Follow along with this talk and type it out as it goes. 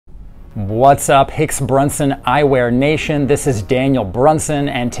What's up, Hicks Brunson Eyewear Nation? This is Daniel Brunson,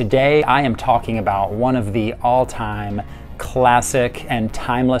 and today I am talking about one of the all-time classic and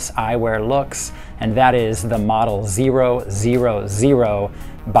timeless eyewear looks, and that is the Model 000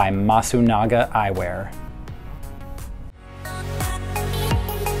 by Masunaga Eyewear.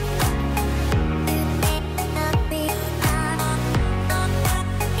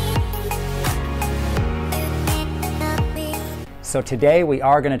 So today we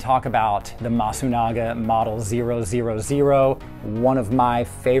are going to talk about the Masunaga Model 000, one of my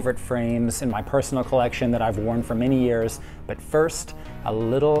favorite frames in my personal collection that I've worn for many years. But first, a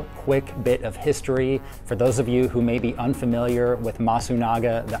little quick bit of history for those of you who may be unfamiliar with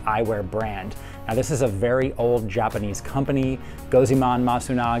Masunaga, the eyewear brand. Now, this is a very old Japanese company. Goemon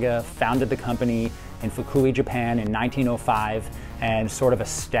Masunaga founded the company in Fukui, Japan in 1905 and sort of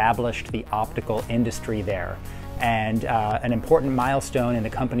established the optical industry there. And an important milestone in the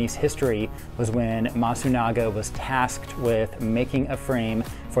company's history was when Masunaga was tasked with making a frame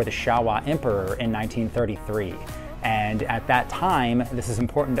for the Showa Emperor in 1933. And at that time, this is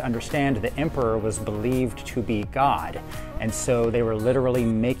important to understand, the Emperor was believed to be God. And so they were literally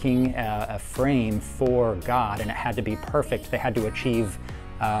making a frame for God, and it had to be perfect. They had to achieve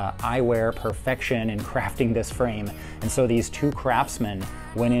eyewear perfection in crafting this frame. And so these two craftsmen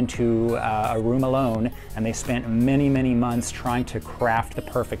went into a room alone, and they spent many months trying to craft the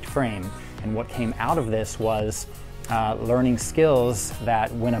perfect frame. And what came out of this was learning skills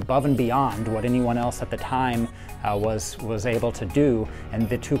that went above and beyond what anyone else at the time was able to do. And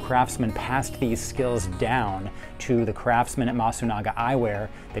the two craftsmen passed these skills down to the craftsmen at Masunaga Eyewear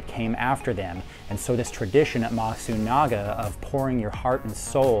that came after them. And so this tradition at Masunaga of pouring your heart and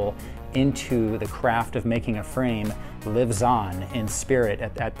soul into the craft of making a frame lives on in spirit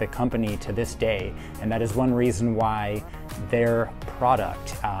at the company to this day. And that is one reason why their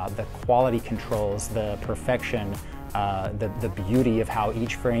product, the quality controls, the perfection, the beauty of how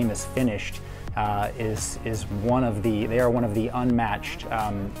each frame is finished is one of the, they are one of the unmatched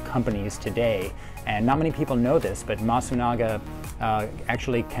companies today. And not many people know this, but Masunaga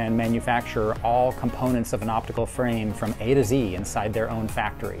actually can manufacture all components of an optical frame from A to Z inside their own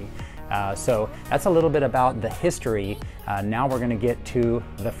factory. So that's a little bit about the history. Now we're going to get to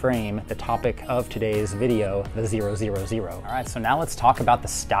the frame, the topic of today's video, the 000. All right, so now let's talk about the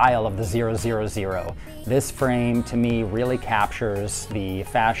style of the 000. This frame, to me, really captures the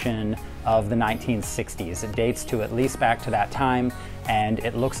fashion of the 1960s. It dates to at least back to that time, and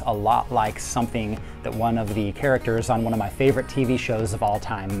it looks a lot like something that one of the characters on one of my favorite TV shows of all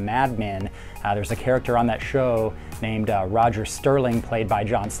time, Mad Men. There's a character on that show named Roger Sterling, played by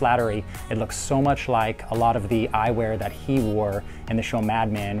John Slattery. It looks so much like a lot of the eyewear that he wore in the show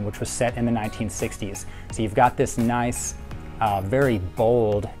Mad Men, which was set in the 1960s. So you've got this nice, very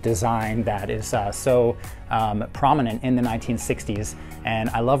bold design that is so prominent in the 1960s.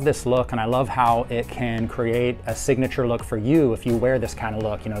 And I love this look, and I love how it can create a signature look for you if you wear this kind of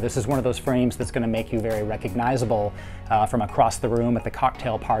look. You know, this is one of those frames that's going to make you very recognizable from across the room at the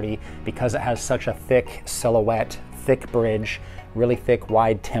cocktail party, because it has such a thick silhouette, thick bridge, really thick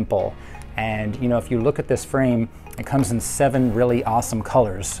wide temple. And you know, if you look at this frame, it comes in 7 really awesome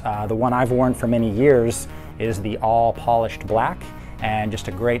colors. The one I've worn for many years is the all polished black, and just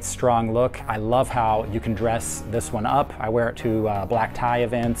a great strong look. I love how you can dress this one up. I wear it to black tie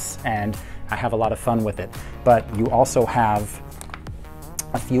events, and I have a lot of fun with it. But you also have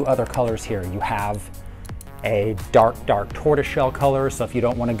a few other colors here. You have a dark tortoiseshell color, so if you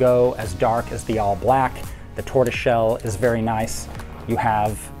don't want to go as dark as the all black, the tortoiseshell is very nice. You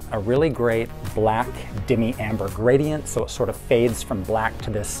have a really great black demi-amber gradient, so it sort of fades from black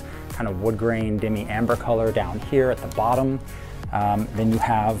to this kind of wood grain demi-amber color down here at the bottom. Then you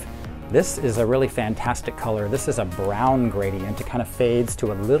have, this is a really fantastic color. This is a brown gradient. It kind of fades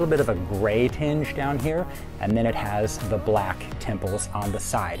to a little bit of a gray tinge down here, and then it has the black temples on the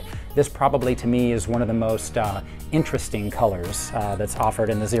side. This probably, to me, is one of the most interesting colors that's offered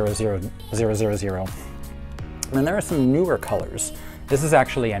in the 000. And then there are some newer colors. This is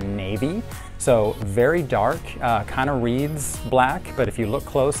actually a navy, so very dark, kind of reads black, but if you look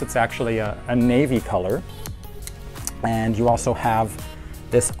close, it's actually a navy color. And you also have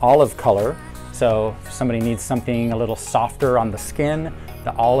this olive color, so if somebody needs something a little softer on the skin,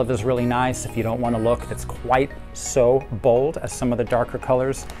 the olive is really nice if you don't want a look that's quite so bold as some of the darker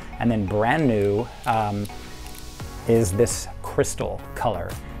colors. And then brand new is this crystal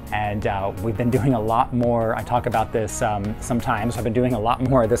color. And we've been doing a lot more, I talk about this sometimes, I've been doing a lot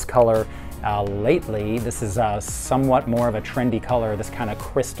more of this color lately. This is somewhat more of a trendy color, this kind of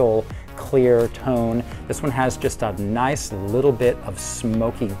crystal clear tone. This one has just a nice little bit of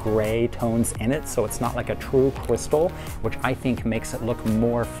smoky gray tones in it, so it's not like a true crystal, which I think makes it look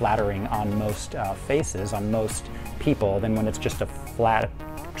more flattering on most faces, on most people, than when it's just a flat,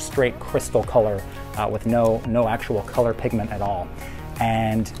 straight crystal color with no actual color pigment at all.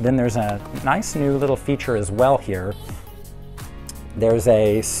 And then there's a nice new little feature as well here. There's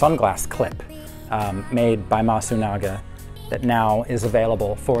a sunglass clip made by Masunaga that now is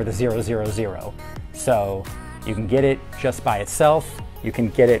available for the 000. So you can get it just by itself, you can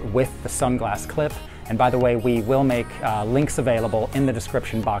get it with the sunglass clip, and by the way, we will make links available in the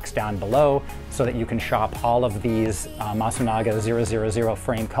description box down below so that you can shop all of these Masunaga 000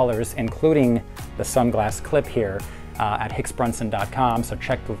 frame colors, including the sunglass clip here, at hicksbrunson.com, so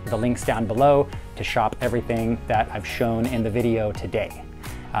check the links down below to shop everything that I've shown in the video today.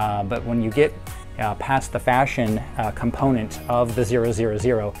 But when you get past the fashion component of the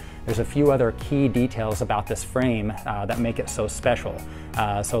 000, there's a few other key details about this frame that make it so special.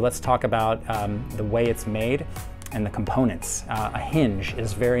 So let's talk about the way it's made and the components. A hinge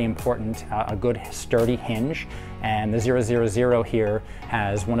is very important, a good sturdy hinge, and the 000 here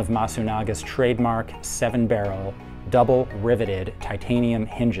has one of Masunaga's trademark 7-barrel double riveted titanium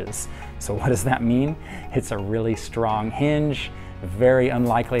hinges. So what does that mean? It's a really strong hinge, very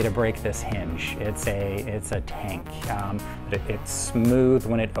unlikely to break this hinge. It's a tank. It's smooth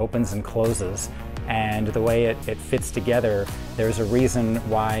when it opens and closes, and the way it fits together, there's a reason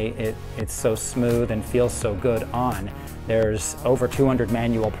why it's so smooth and feels so good on. There's over 200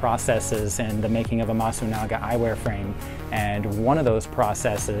 manual processes in the making of a Masunaga eyewear frame, and one of those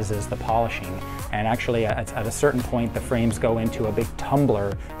processes is the polishing. And actually at a certain point the frames go into a big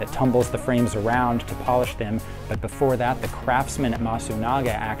tumbler that tumbles the frames around to polish them, but before that the craftsmen at Masunaga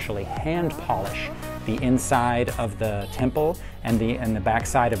actually hand polish the inside of the temple and the back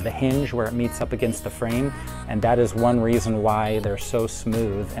side of the hinge where it meets up against the frame, and that is one reason why they're so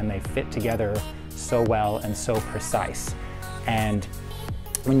smooth and they fit together so well and so precise. And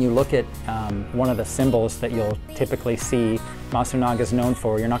when you look at one of the symbols that you'll typically see Masunaga is known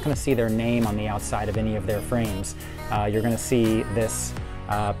for, you're not going to see their name on the outside of any of their frames. You're going to see this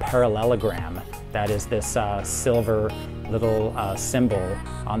parallelogram, that is this silver little symbol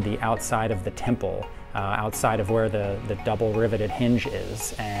on the outside of the temple, outside of where the double riveted hinge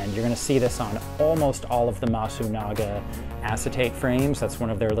is. And you're going to see this on almost all of the Masunaga acetate frames. That's one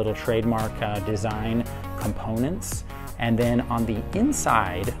of their little trademark design components. And then on the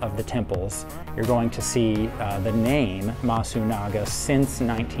inside of the temples, you're going to see the name Masunaga since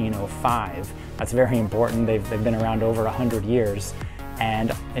 1905. That's very important. They've been around over 100 years.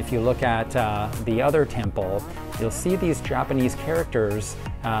 And if you look at the other temple, you'll see these Japanese characters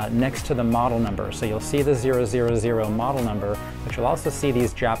next to the model number. So you'll see the 000 model number, but you'll also see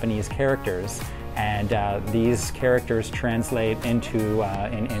these Japanese characters. And these characters translate into,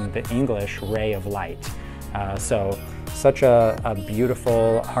 in the English, ray of light. So such a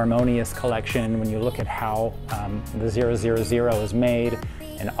beautiful, harmonious collection when you look at how the 000 is made,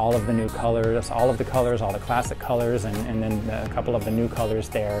 and all of the new colors, all the classic colors, and then a couple of the new colors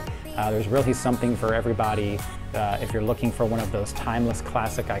there. There's really something for everybody if you're looking for one of those timeless,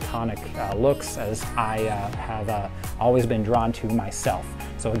 classic, iconic looks, as I have always been drawn to myself.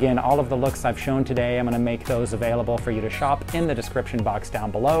 So again, all of the looks I've shown today, I'm going to make those available for you to shop in the description box down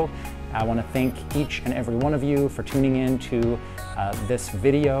below. I want to thank each and every one of you for tuning in to this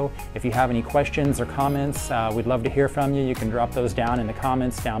video. If you have any questions or comments, we'd love to hear from you. You can drop those down in the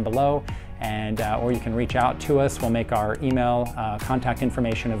comments down below, and or you can reach out to us. We'll make our email contact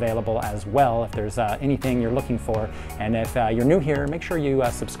information available as well if there's anything you're looking for. And if you're new here, make sure you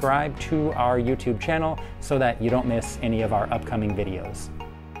subscribe to our YouTube channel so that you don't miss any of our upcoming videos.